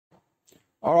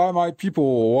All right, my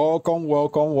people, welcome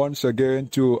once again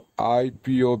to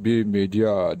IPOB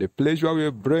Media, the place where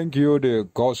we bring you the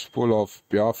gospel of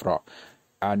Biafra,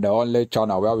 and the only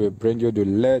channel where we bring you the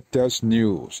latest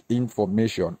news,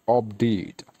 information,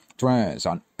 update, trends,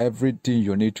 and everything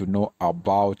you need to know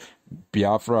about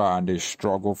Biafra and the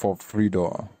struggle for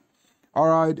freedom. All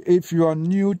right, if you are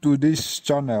new to this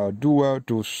channel, do well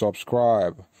to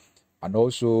subscribe and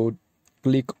also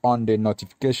click on the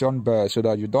notification bell so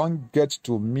that you don't get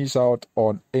to miss out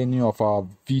on any of our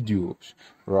videos,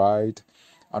 right?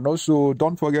 And also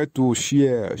don't forget to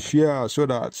share so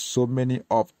that so many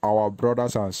of our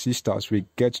brothers and sisters will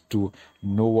get to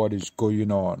know what is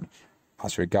going on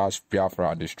as regards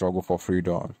Biafra and the struggle for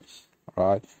freedom.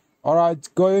 All right,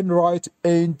 going right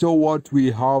into what we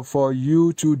have for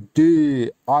you today.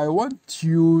 I want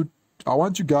you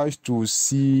guys to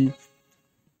see,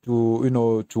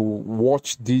 to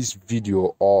watch this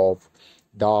video of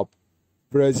the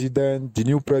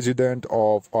new president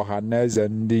of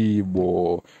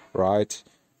Iwuanyanwu, right?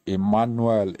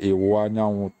 Emmanuel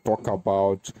Iwuanyanwu, talk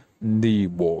about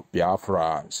Igbo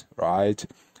Biafrans, right?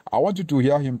 I want you to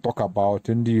hear him talk about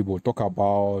Igbo, talk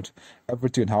about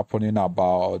everything happening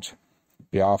about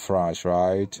Biafrans,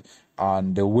 right?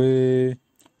 And the way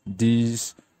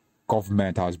this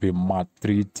government has been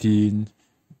maltreating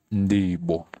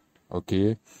Igbo,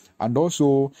 okay? And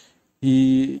also,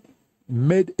 he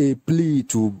made a plea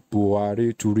to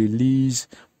Buhari to release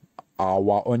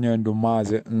our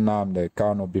Mazi Nnamdi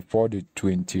Kanu before the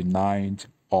 29th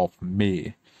of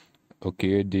May,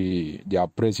 okay? Their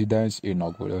president's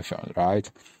inauguration,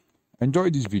 right? Enjoy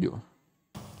this video.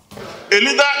 A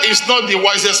leader is not the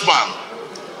wisest man,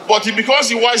 but he becomes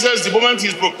the wisest the moment he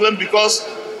is proclaimed, because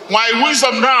my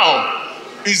wisdom now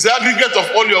is the aggregate of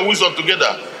all your wisdom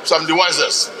together. So I'm the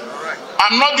wisest.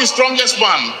 I'm not the strongest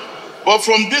man, but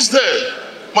from this day,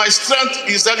 my strength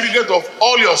is the aggregate of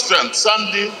all your strength. So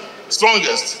I'm the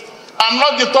strongest. I'm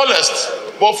not the tallest,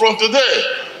 but from today,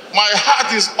 my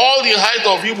heart is all the height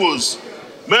of Igbos,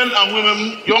 men and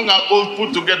women, young and old,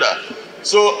 put together.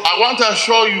 So I want to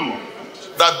assure you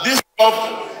that this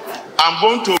job, I'm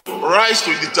going to rise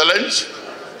to the challenge.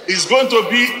 It's going to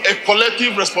be a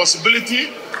collective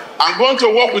responsibility. I'm going to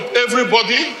work with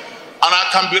everybody, and I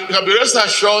can be rest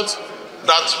assured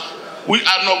that we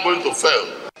are not going to fail.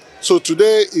 So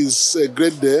today is a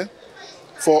great day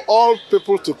for all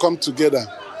people to come together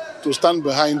to stand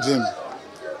behind him.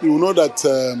 You will know that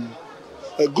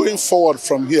going forward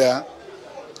from here,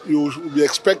 you will be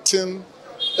expecting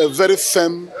a very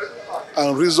firm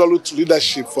and resolute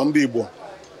leadership from Igbo.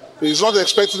 He's not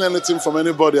expecting anything from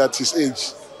anybody at his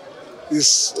age.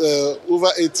 He's over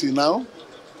 80 now,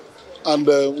 and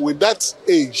with that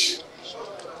age,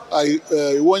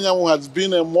 Iwuanyanwu has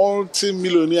been a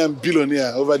multi-millionaire and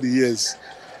billionaire over the years.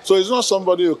 So he's not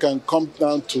somebody who can come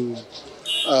down to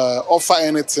offer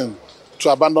anything to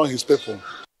abandon his people.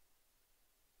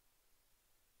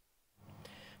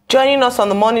 Joining us on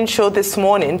the morning show this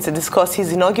morning to discuss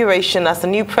his inauguration as the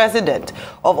new president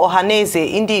of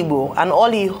Ohanaeze Ndigbo and all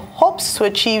he hopes to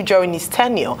achieve during his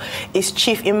tenure is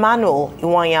Chief Emmanuel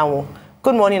Iwuanyanwu.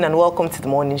 Good morning and welcome to the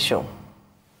morning show.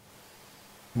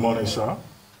 Good morning, sir.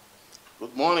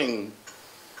 Good morning.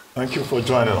 Thank you for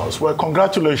joining us. Well,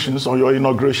 congratulations on your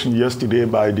inauguration yesterday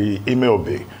by the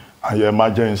Imeobe and your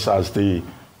emergence as the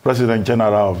President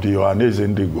General of the Ohanaeze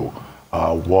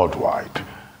Ndigbo worldwide.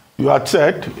 You had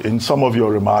said in some of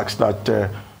your remarks that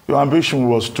your ambition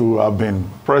was to have been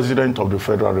President of the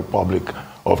Federal Republic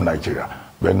of Nigeria,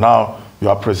 but now you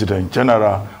are President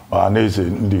General Ohanaeze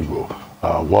Ndigbo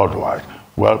worldwide.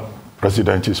 Well,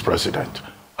 President is President.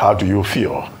 How do you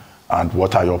feel, and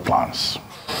what are your plans?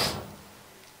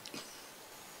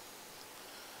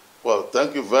 Well,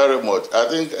 thank you very much. I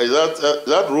think, is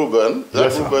that Ruben? Is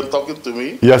that Ruben talking to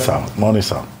me? Yes, sir. Morning,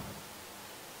 sir.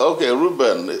 Okay,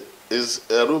 Ruben.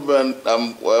 Ruben,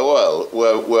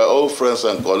 we're all friends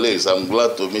and colleagues. I'm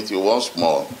glad to meet you once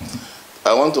more.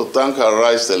 I want to thank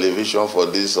Arise Television for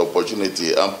this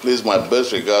opportunity, and please my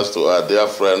best regards to our dear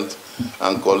friend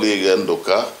and colleague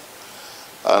Ndoka.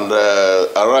 And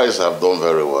Arise have done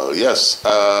very well. Yes,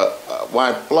 I'm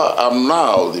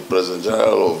now the President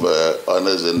General of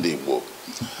Ohanaeze Ndigbo,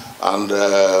 and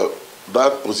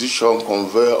that position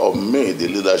confer on me the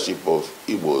leadership of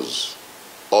Igbos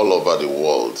all over the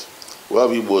world. We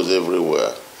have Igbos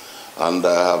everywhere, and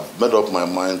I have made up my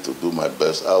mind to do my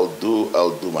best. I'll do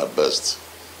my best.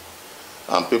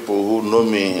 And people who know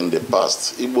me in the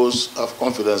past, Igbos have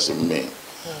confidence in me.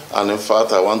 And in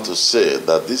fact, I want to say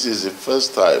that this is the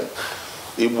first time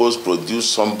Igbos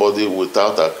produced somebody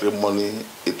without acrimony.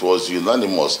 It was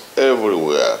unanimous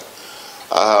everywhere.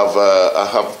 I'm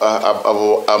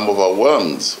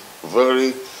overwhelmed,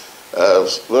 very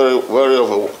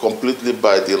completely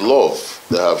by the love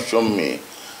they have shown me,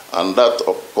 and that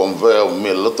convey me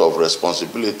a lot of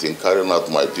responsibility in carrying out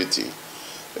my duty.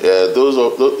 Those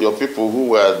your people who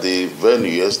were at the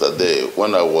venue yesterday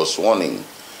when I was sworn,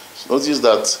 notice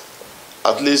that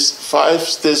at least five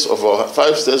states in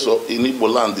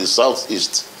Igbo land, the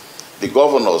southeast, the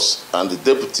governors and the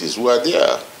deputies were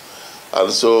there. And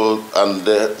so,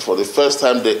 for the first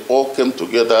time, they all came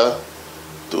together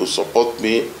to support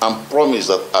me and promise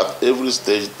that at every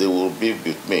stage they will be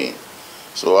with me.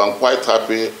 So I'm quite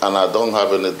happy, and I don't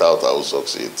have any doubt I will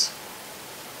succeed.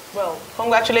 Well,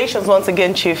 congratulations once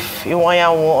again, Chief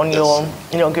Iwuanyanwu, on your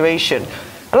inauguration.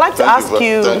 I'd like to ask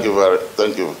you. Thank you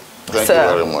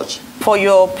very much. For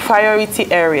your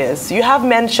priority areas, you have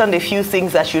mentioned a few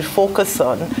things that you'd focus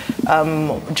on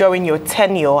during your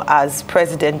tenure as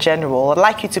President General. I'd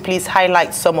like you to please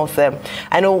highlight some of them.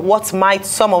 I know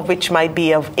some of which might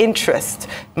be of interest,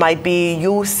 might be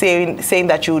you saying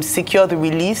that you would secure the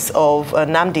release of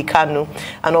Nnamdi Kanu,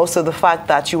 and also the fact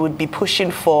that you would be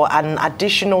pushing for an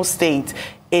additional state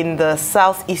in the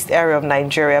southeast area of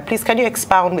Nigeria. Please, can you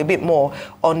expound a bit more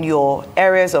on your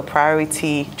areas of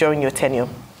priority during your tenure?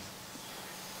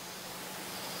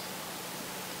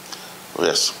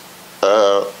 Yes.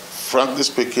 Frankly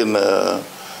speaking, there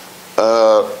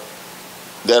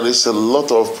is a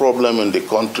lot of problem in the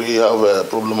country. You have a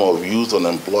problem of youth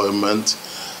unemployment,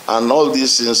 and all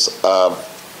these things are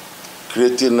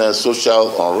creating a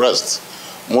social unrest.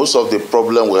 Most of the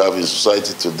problem we have in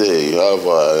society today, you have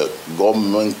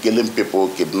government killing people,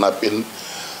 kidnapping,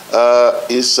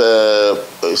 is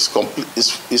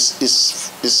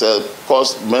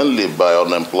caused mainly by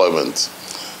unemployment.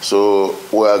 So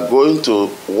we are going to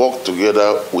work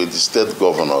together with the state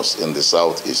governors in the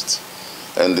southeast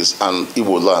and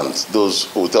Igbo land, those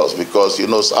with us, because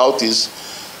southeast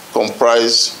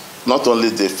comprise not only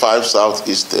the 5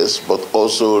 southeast states but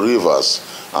also rivers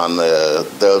and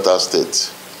delta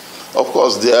states. Of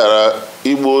course, there are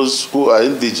Igbos who are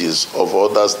indigenous of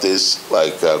other states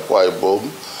like Akwa Ibom,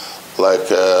 like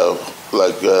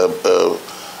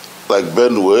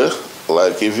Benue,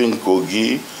 like even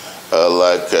Kogi,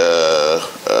 like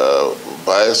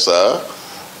Bayelsa,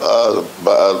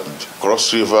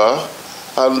 Cross River,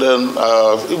 and then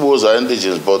Igbos are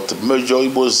indigenous, but major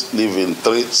Igbos live in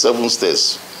 7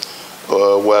 states. We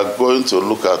are going to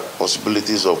look at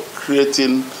possibilities of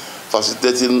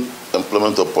facilitating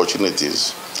employment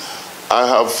opportunities. I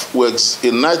have worked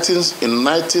in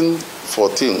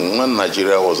 1914 when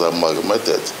Nigeria was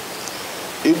amalgamated.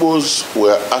 Igbos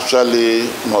were actually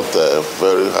not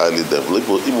very highly developed.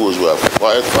 Igbos were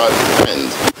quite far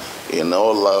behind in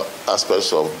all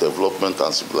aspects of development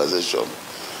and civilization.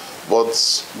 But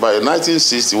by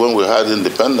 1960, when we had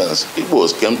independence,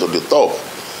 Igbos came to the top.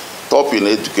 Top in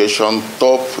education,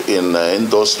 top in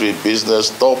industry, business,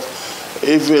 top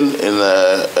even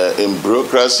in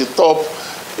bureaucracy, top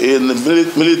in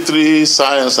military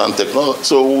science and technology.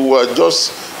 So we were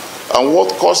just, and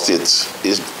what caused it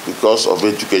is because of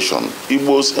education.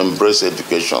 Igbos embrace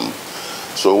education.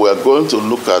 So we are going to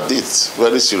look at it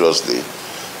very seriously.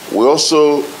 We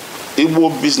also,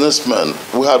 Igbo businessmen,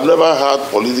 we have never had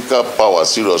political power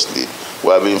seriously. We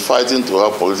have been fighting to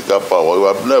have political power. We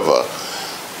have never.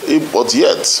 But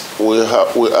yet, we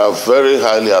are very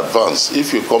highly advanced.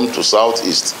 If you come to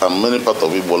Southeast and many parts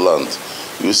of Igbo land,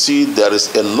 you see there is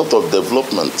a lot of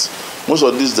development. Most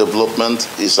of this development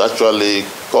is actually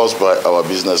caused by our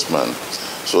businessmen.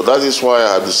 So that is why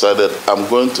I have decided I'm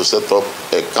going to set up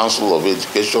a council of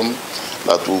education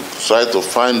that will try to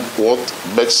find what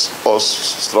makes us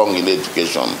strong in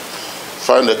education.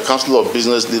 Find a council of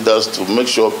business leaders to make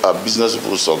sure our business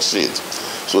will succeed.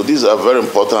 So these are very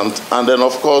important. And then,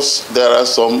 of course, there are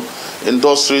some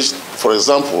industries, for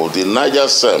example, the Niger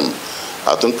Sem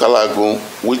at Nkalagu,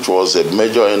 which was a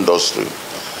major industry.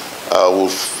 I will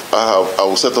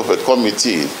set up a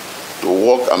committee to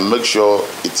work and make sure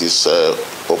it is it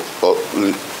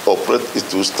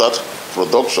will start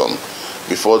production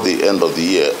before the end of the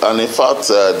year. And in fact,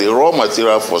 the raw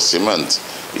material for cement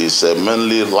is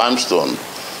mainly limestone.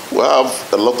 We have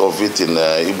a lot of it in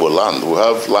Igbo land. We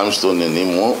have limestone in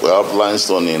Imo. We have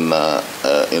limestone in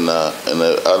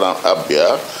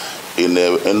Abia, in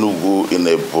Enugu, in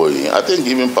Ebonyi. I think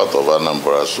even part of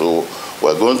Anambra. So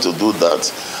we're going to do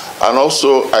that. And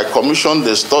also, I commissioned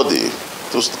a study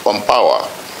on power.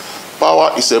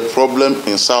 Power is a problem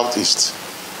in Southeast.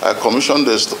 I commissioned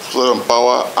a study on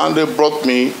power, and they brought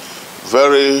me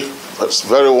very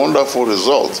wonderful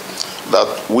result that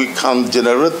we can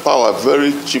generate power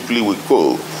very cheaply with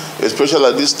coal especially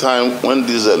at this time when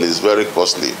diesel is very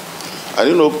costly. And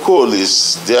you know, coal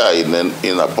is there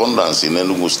in abundance in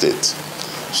Enugu State.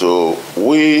 So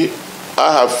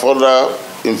I have further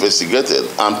investigated,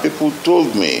 and people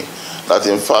told me that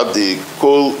in fact the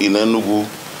coal in Enugu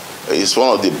is one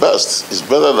of the best. It's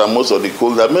better than most of the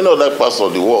coal. There are many other parts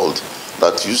of the world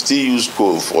that you still use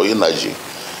coal for energy.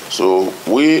 So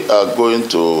we are going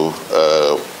to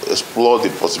explore the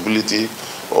possibility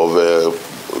of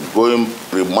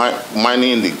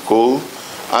mining the coal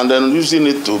and then using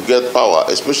it to get power,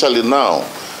 especially now.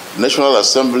 The National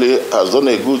Assembly has done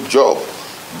a good job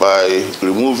by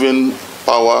removing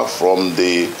power from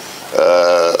the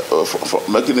from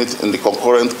making it in the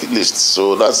concurrent list.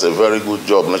 So that's a very good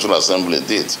job National Assembly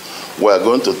did. We are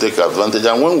going to take advantage,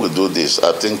 and when we do this,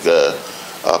 I think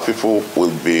our people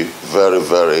will be very,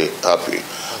 very happy.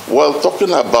 Well,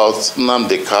 talking about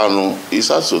Nnamdi Kanu, it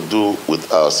has to do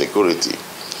with our security.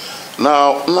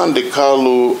 Now, Nnamdi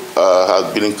Kanu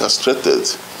has been incarcerated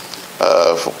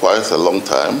for quite a long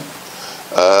time.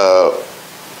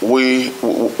 We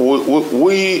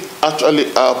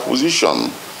actually, our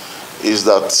position is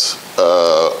that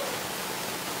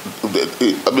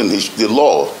the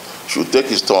law should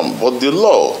take its turn, but the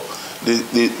law,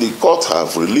 the court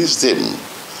have released him.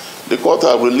 The court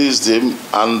have released him,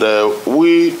 and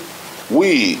we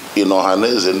in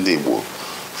Ohanaeze Ndigbo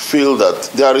feel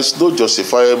that there is no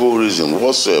justifiable reason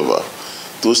whatsoever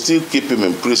to still keep him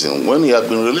in prison when he has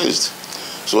been released.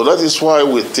 So that is why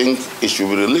we think he should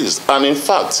be released. And in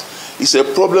fact, it's a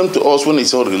problem to us when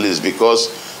he's not released, because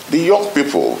the young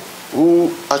people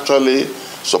who actually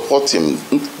support him,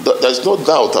 there's no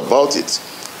doubt about it,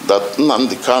 that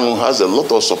Nnamdi Kanu has a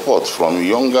lot of support from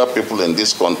younger people in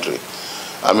this country.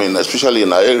 I mean, especially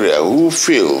in our area, who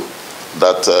feel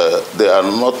that they are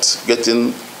not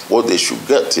getting what they should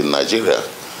get in Nigeria.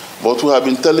 But we have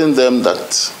been telling them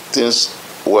that things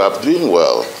were doing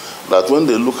well, that when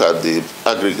they look at the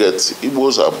aggregate,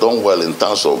 Igbos have done well in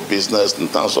terms of business, in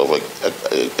terms of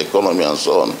economy and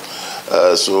so on.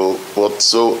 So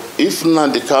if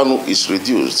Nnamdi Kanu is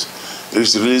reduced,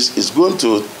 it's going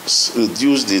to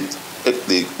reduce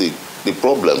the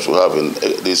problems we have in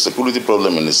the security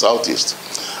problem in the southeast.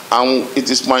 And it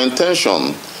is my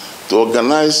intention to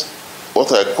organize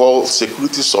what I call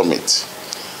security summit.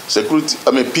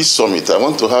 Peace summit. I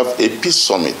want to have a peace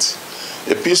summit.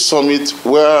 A peace summit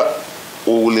where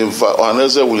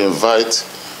Ohanaeze will invite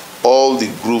all the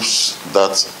groups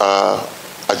that are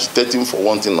agitating for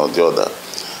one thing or the other.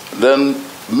 Then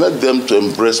make them to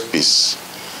embrace peace,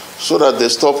 so that they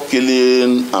stop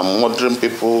killing and murdering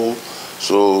people.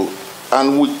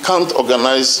 And we can't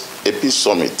organize a peace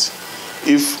summit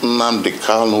if Nnamdi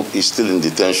Kanu is still in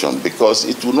detention, because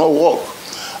it will not work.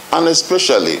 And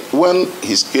especially when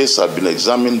his case has been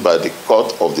examined by the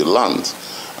court of the land,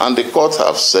 and the court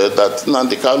have said that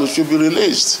Nnamdi Kanu should be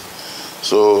released.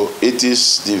 So it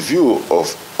is the view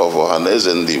of Ohanaeze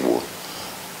Ndigbo,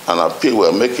 an appeal we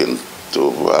are making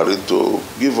to Buhari to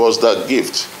give us that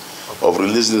gift of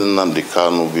releasing Nnamdi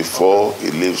Kanu before he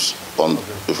leaves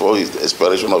before the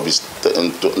expiration of his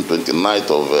 29th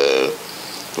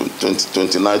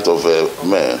of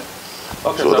May.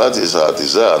 Okay, so that is our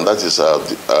desire, and that is our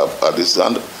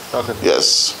desire. Okay.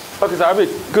 Yes. Okay, sir, Abi,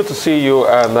 good to see you,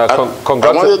 and congratulations.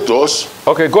 I wanted to ask.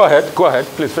 Okay, go ahead.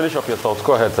 Please finish up your thoughts.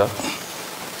 Go ahead, sir.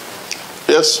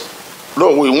 Yes.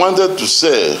 No, we wanted to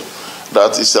say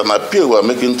that it's an appeal we're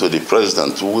making to the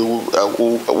president.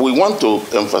 We want to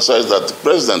emphasize that the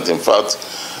president, in fact,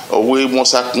 we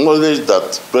must acknowledge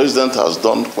that the president has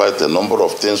done quite a number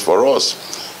of things for us.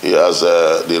 He has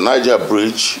the Niger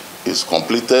Bridge is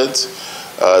completed.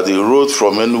 The road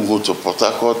from Enugu to Port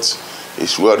Harcourt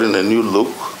is wearing a new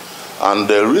look. And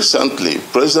recently, the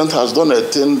president has done a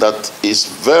thing that is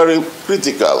very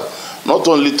critical, not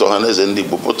only to Ohanaeze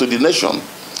Ndigbo, but to the nation.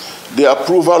 The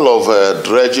approval of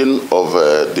dredging of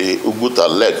the Uguta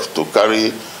Lake to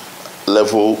carry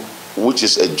level, which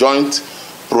is a joint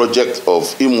project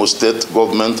of Imo State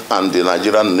government and the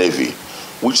Nigerian Navy,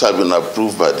 which have been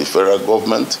approved by the federal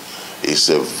government, is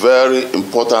a very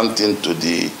important thing to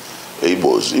the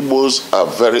Igbos. Igbos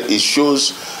are it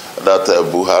shows that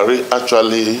Buhari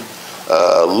actually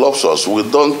loves us.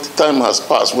 Time has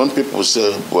passed when people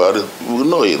say Buhari, we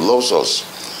know he loves us.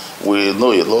 We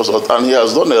know he loves us, and he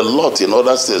has done a lot in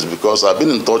other states, because I've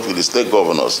been in touch with the state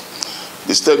governors.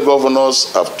 The state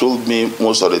governors have told me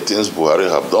most of the things Buhari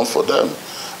have done for them.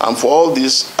 And for all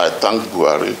this, I thank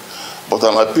Buhari. But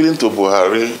I'm appealing to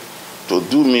Buhari to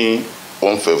do me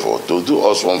one favor, to do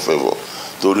us one favor,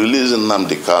 to release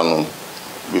Nnamdi Kanu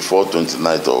before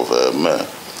 29th of May.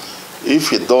 If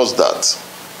he does that,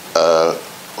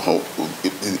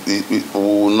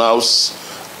 will now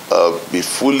be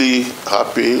fully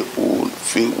happy,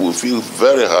 will feel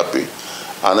very happy.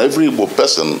 And every Igbo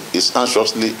person is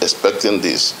anxiously expecting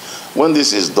this. When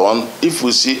this is done, if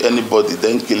we see anybody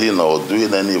then killing or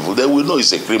doing any evil, then we know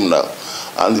it's a criminal.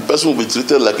 And the person will be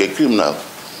treated like a criminal.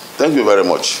 Thank you very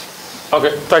much.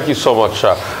 Okay, thank you so much,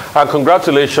 and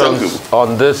congratulations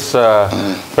on this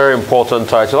very important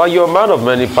title. You're a man of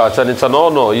many parts, and it's an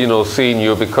honor, you know, seeing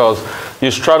you, because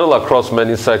you straddle across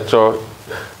many sectors.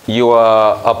 You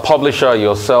are a publisher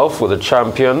yourself with a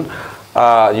Champion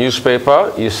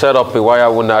newspaper. You set up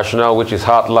Iwuanyanwu National, which is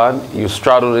Heartland. You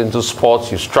straddled into sports.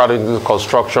 You straddled into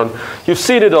construction. You've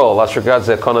seen it all as regards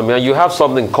the economy, and you have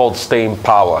something called staying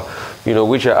power, you know,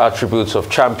 which are attributes of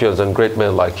champions and great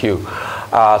men like you.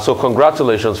 So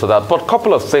congratulations for that. But a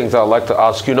couple of things I'd like to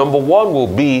ask you. Number one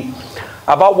will be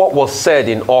about what was said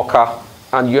in Awka.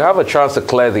 And you have a chance to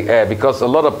clear the air, because a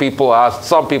lot of people asked,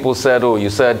 some people said, oh, you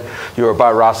said you were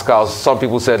about rascals. Some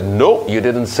people said, no, you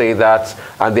didn't say that.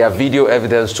 And there are video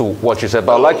evidence to what you said.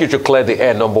 But I'd like you to clear the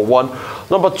air, number one.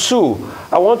 Number two,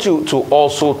 I want you to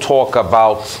also talk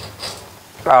about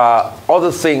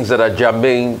other things that are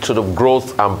germane to the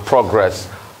growth and progress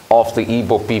of the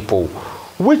Igbo people,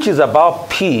 which is about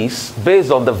peace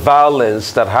based on the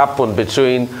violence that happened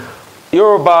between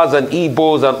Yorubas and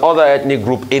Igbos and other ethnic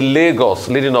groups in Lagos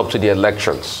leading up to the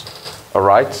elections. All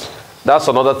right? That's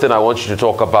another thing I want you to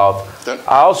talk about.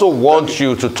 I also want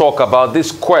you to talk about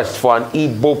this quest for an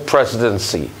Igbo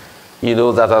presidency, you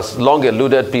know, that has long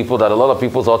eluded people, that a lot of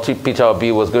people thought Peter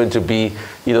Obi was going to be,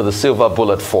 you know, the silver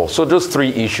bullet for. So those three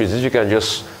issues, if you can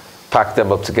just pack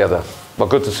them up together. But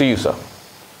good to see you, sir.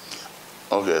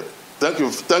 Okay. Thank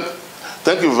you.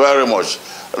 Thank you very much.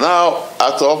 Now,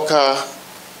 at Awka,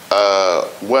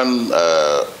 when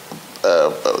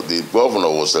the governor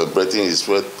was celebrating his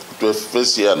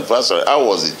 25th year anniversary, I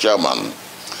was the chairman.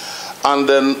 And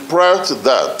then prior to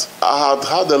that, I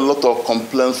had a lot of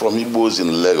complaints from Igbos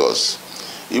in Lagos.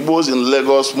 Igbos in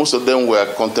Lagos, most of them were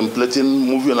contemplating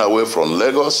moving away from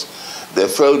Lagos. They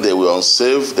felt they were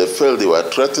unsafe. They felt they were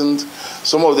threatened.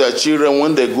 Some of their children,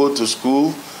 when they go to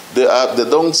school, they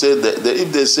don't say that,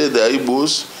 if they say they are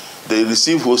Igbos, they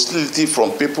receive hostility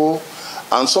from people.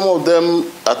 And some of them,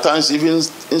 at times, even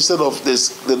instead of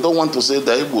this, they don't want to say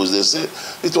the Igbos. They say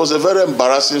it was a very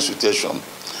embarrassing situation.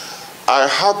 I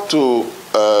had to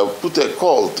put a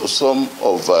call to some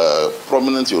of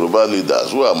prominent Yoruba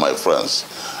leaders who are my friends.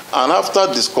 And after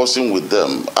discussing with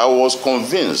them, I was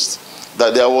convinced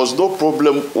that there was no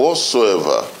problem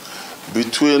whatsoever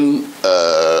between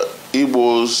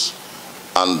Igbos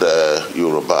and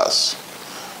Yorubas.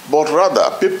 But rather,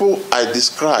 people I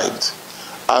described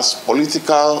as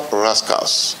political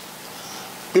rascals.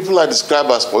 People I describe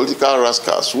as political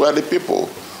rascals were the people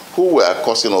who were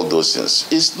causing all those things.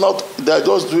 It's not, they're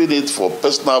just doing it for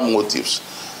personal motives.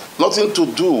 Nothing to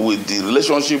do with the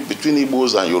relationship between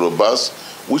Igbos and Yorubas,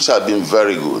 which had been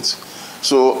very good.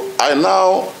 So I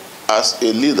now, as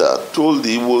a leader, told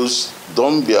the Igbos,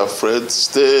 don't be afraid,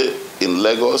 stay in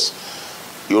Lagos.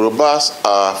 Yorubas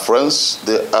are friends,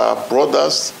 they are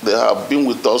brothers, they have been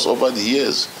with us over the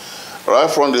years. Right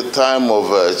from the time of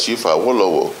Chief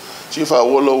Awolowo. Chief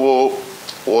Awolowo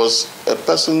was a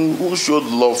person who showed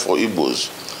love for Igbos.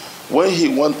 When he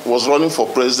was running for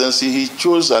presidency, he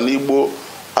chose an Igbo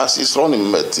as his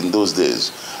running mate in those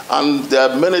days. And there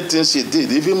are many things he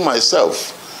did. Even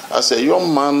myself, as a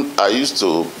young man, I used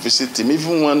to visit him.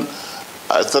 Even when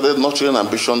I started nurturing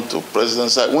ambition to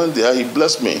presidency, I went there, he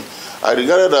blessed me. I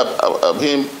regarded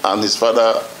him and his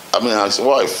father, his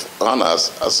wife, Hannah,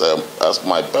 as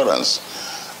my parents.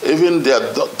 Even their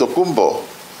Tokumbo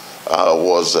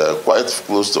was quite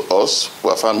close to us,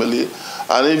 our family.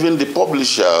 And even the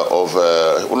publisher of,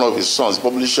 one of his sons,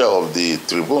 publisher of the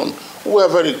Tribune, we are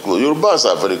very close. Yorubas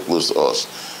are very close to us.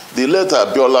 The late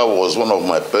Abiola was one of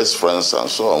my best friends and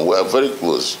so on. We are very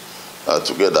close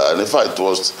together. And in fact,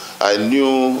 I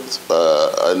knew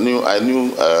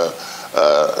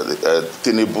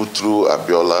Tinubu through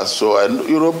Abiola, so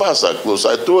Yorubas are close.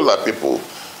 I told our people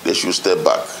they should step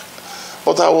back.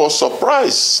 But I was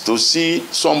surprised to see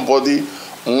somebody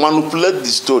manipulate the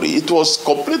story. It was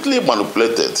completely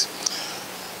manipulated.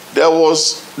 There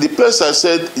was the place I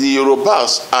said the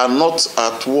Yorubas are not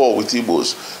at war with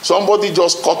Igbos. Somebody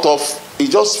just cut off, he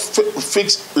just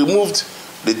removed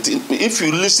the thing. If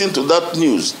you listen to that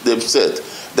news, they've said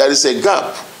there is a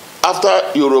gap. After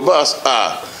Yorubas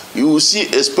are, you will see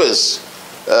a space,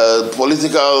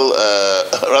 political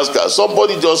rascal.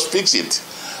 Somebody just fix it.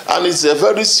 And it's a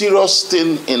very serious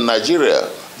thing in Nigeria,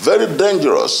 very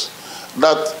dangerous,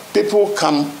 that people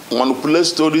can manipulate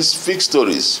stories, fake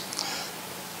stories.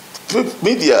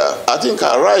 media, I think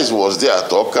Arise was there,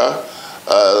 Talker,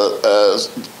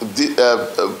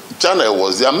 Channel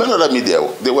was there, many other media,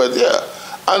 they were there.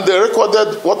 And they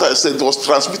recorded what I said, it was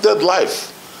transmitted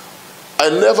live. I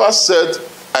never said,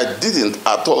 I didn't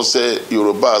at all say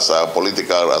Yorubas are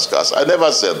political rascals. I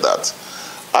never said that.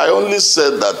 I only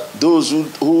said that those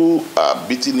who are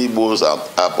beating Igbos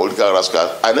are political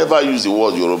rascals. I never used the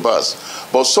word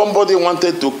Yorubas. But somebody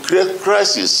wanted to create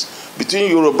crisis between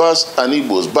Yorubas and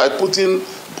Igbos by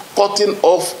cutting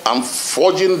off and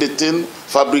forging the thing,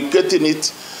 fabricating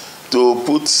it to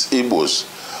put Igbos.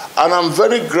 And I'm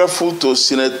very grateful to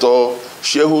Senator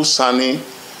Shehu Sani.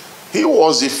 He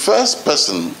was the first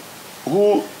person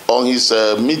who, on his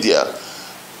media,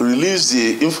 released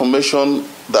the information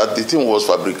that the thing was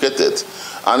fabricated.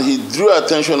 And he drew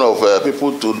attention of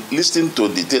people to listen to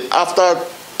the thing after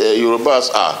Yorubas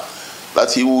are,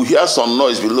 that he will hear some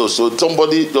noise below, so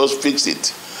somebody just fix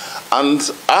it. And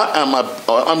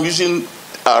I'm using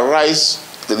Arise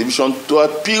Television to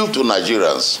appeal to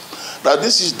Nigerians that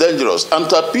this is dangerous, and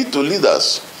to appeal to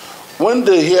leaders when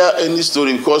they hear any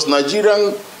story, because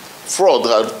Nigerian fraud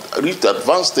has reached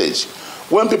advanced stage.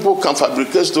 When people can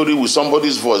fabricate story with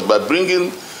somebody's voice by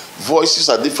bringing voices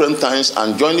at different times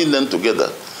and joining them together,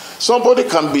 somebody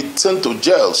can be sent to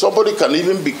jail. Somebody can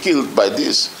even be killed by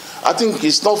this. I think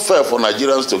it's not fair for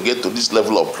Nigerians to get to this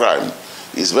level of crime.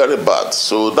 It's very bad.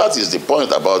 So that is the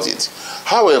point about it.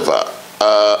 However,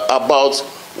 about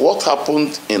what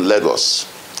happened in Lagos,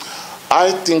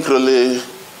 I think really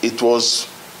it was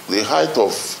the height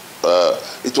of,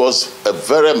 it was a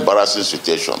very embarrassing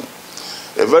situation.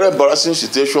 A very embarrassing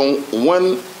situation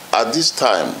when at this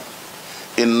time,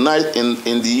 in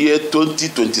the year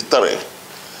 2023,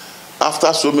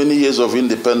 after so many years of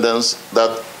independence,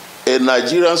 that a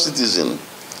Nigerian citizen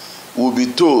will be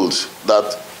told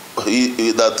that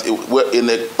in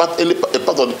a part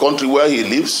of the country where he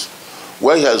lives,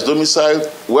 where he has domiciled,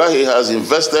 where he has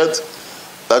invested,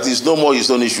 that is no more his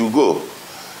own, he should go.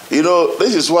 You know,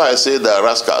 this is why I say they are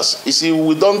rascals. You see,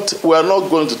 we are not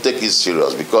going to take it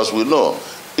serious, because we know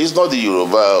it's not the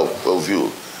Yoruba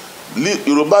view.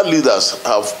 Yoruba leaders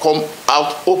have come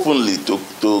out openly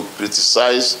to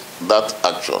criticize that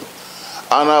action.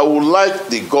 And I would like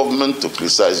the government to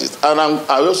criticize it. And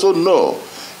I also know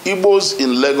Igbos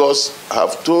in Lagos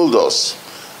have told us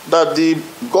that the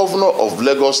governor of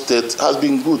Lagos State has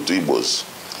been good to Igbos.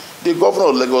 The governor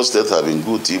of Lagos State has been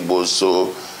good to Igbos,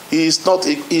 so he's not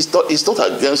against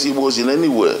Igbos in any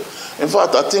way. In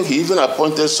fact, I think he even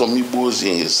appointed some Igbos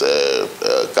in his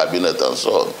cabinet and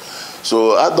so on.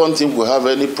 So I don't think we have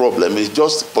any problem. It's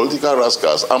just political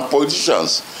rascals, and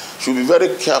politicians should be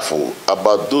very careful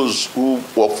about those who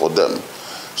work for them.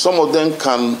 Some of them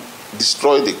can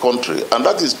destroy the country, and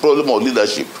that is the problem of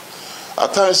leadership.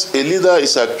 At times, a leader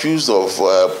is accused of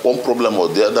one problem or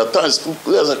the other. At times,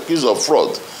 he is accused of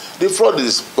fraud. The fraud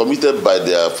is committed by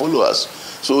their followers.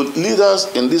 So leaders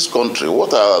in this country,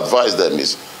 what I advise them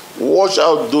is, watch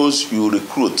out those you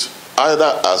recruit,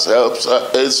 either as helps,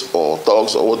 aides, or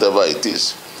thugs, or whatever it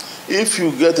is. If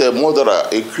you get a murderer,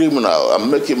 a criminal, and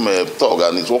make him a thug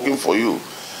and he's working for you,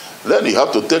 then you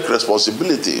have to take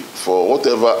responsibility for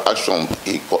whatever action,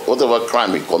 whatever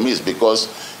crime he commits, because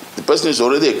the person is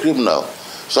already a criminal.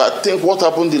 So I think what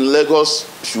happened in Lagos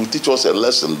should teach us a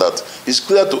lesson that it's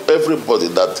clear to everybody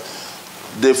that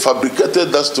they fabricated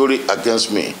that story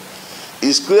against me.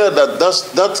 It's clear that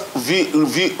that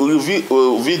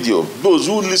video, those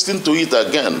who listen to it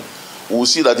again will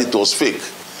see that it was fake.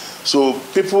 So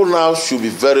people now should be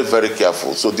very, very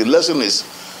careful. So the lesson is,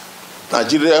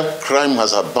 Nigeria crime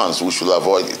has advanced, we should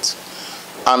avoid it.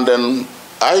 And then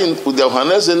with the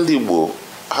Iwuanyanwu,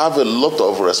 have a lot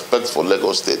of respect for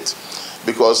Lagos State,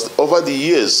 because over the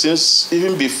years, since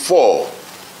even before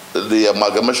the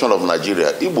amalgamation of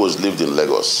Nigeria, Igbos lived in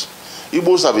Lagos.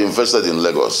 Igbos have invested in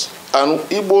Lagos. And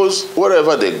Igbos,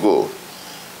 wherever they go,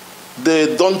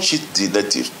 they don't cheat the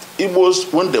natives.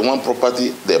 Igbos, when they want property,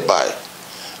 they buy.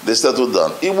 They settle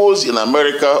down. Igbos in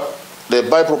America, they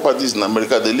buy properties in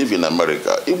America, they live in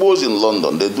America. Igbos in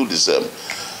London, they do the same.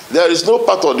 There is no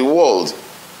part of the world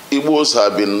Igbos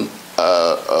have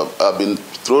been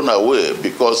thrown away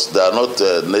because they are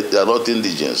not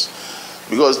indigenous.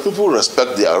 Because people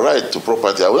respect their right to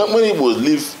property. When Igbos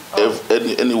live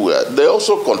anywhere, they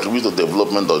also contribute to the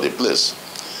development of the place.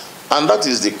 And that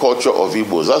is the culture of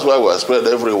Igbos. That's why we are spread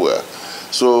everywhere.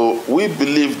 So we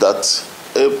believe that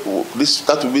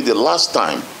that will be the last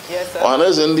time. Yes, sir.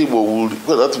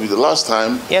 That will be the last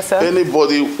time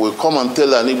anybody will come and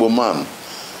tell an Igbo man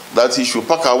that he should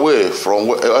pack away from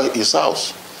his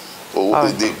house. Or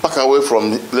they pack away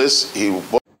from the place he...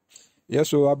 Yeah,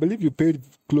 so I believe you paid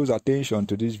close attention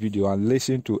to this video and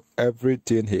listened to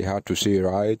everything he had to say,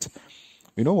 right?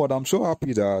 You know what? I'm so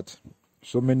happy that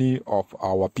so many of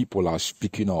our people are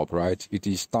speaking up, right? It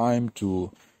is time to,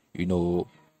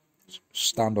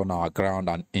 stand on our ground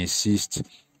and insist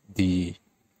the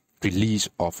release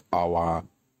of our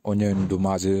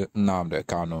Mazi Nnamdi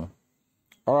Kanu.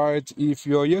 Alright, if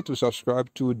you're yet to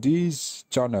subscribe to this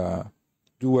channel,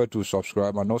 do well to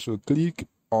subscribe and also click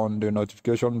on the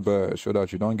notification bell so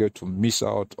that you don't get to miss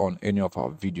out on any of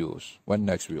our videos when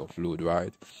next we upload,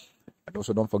 right? And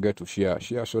also don't forget to share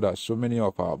so that so many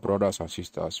of our brothers and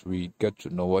sisters we get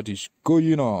to know what is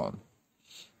going on.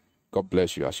 God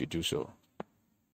bless you as you do so.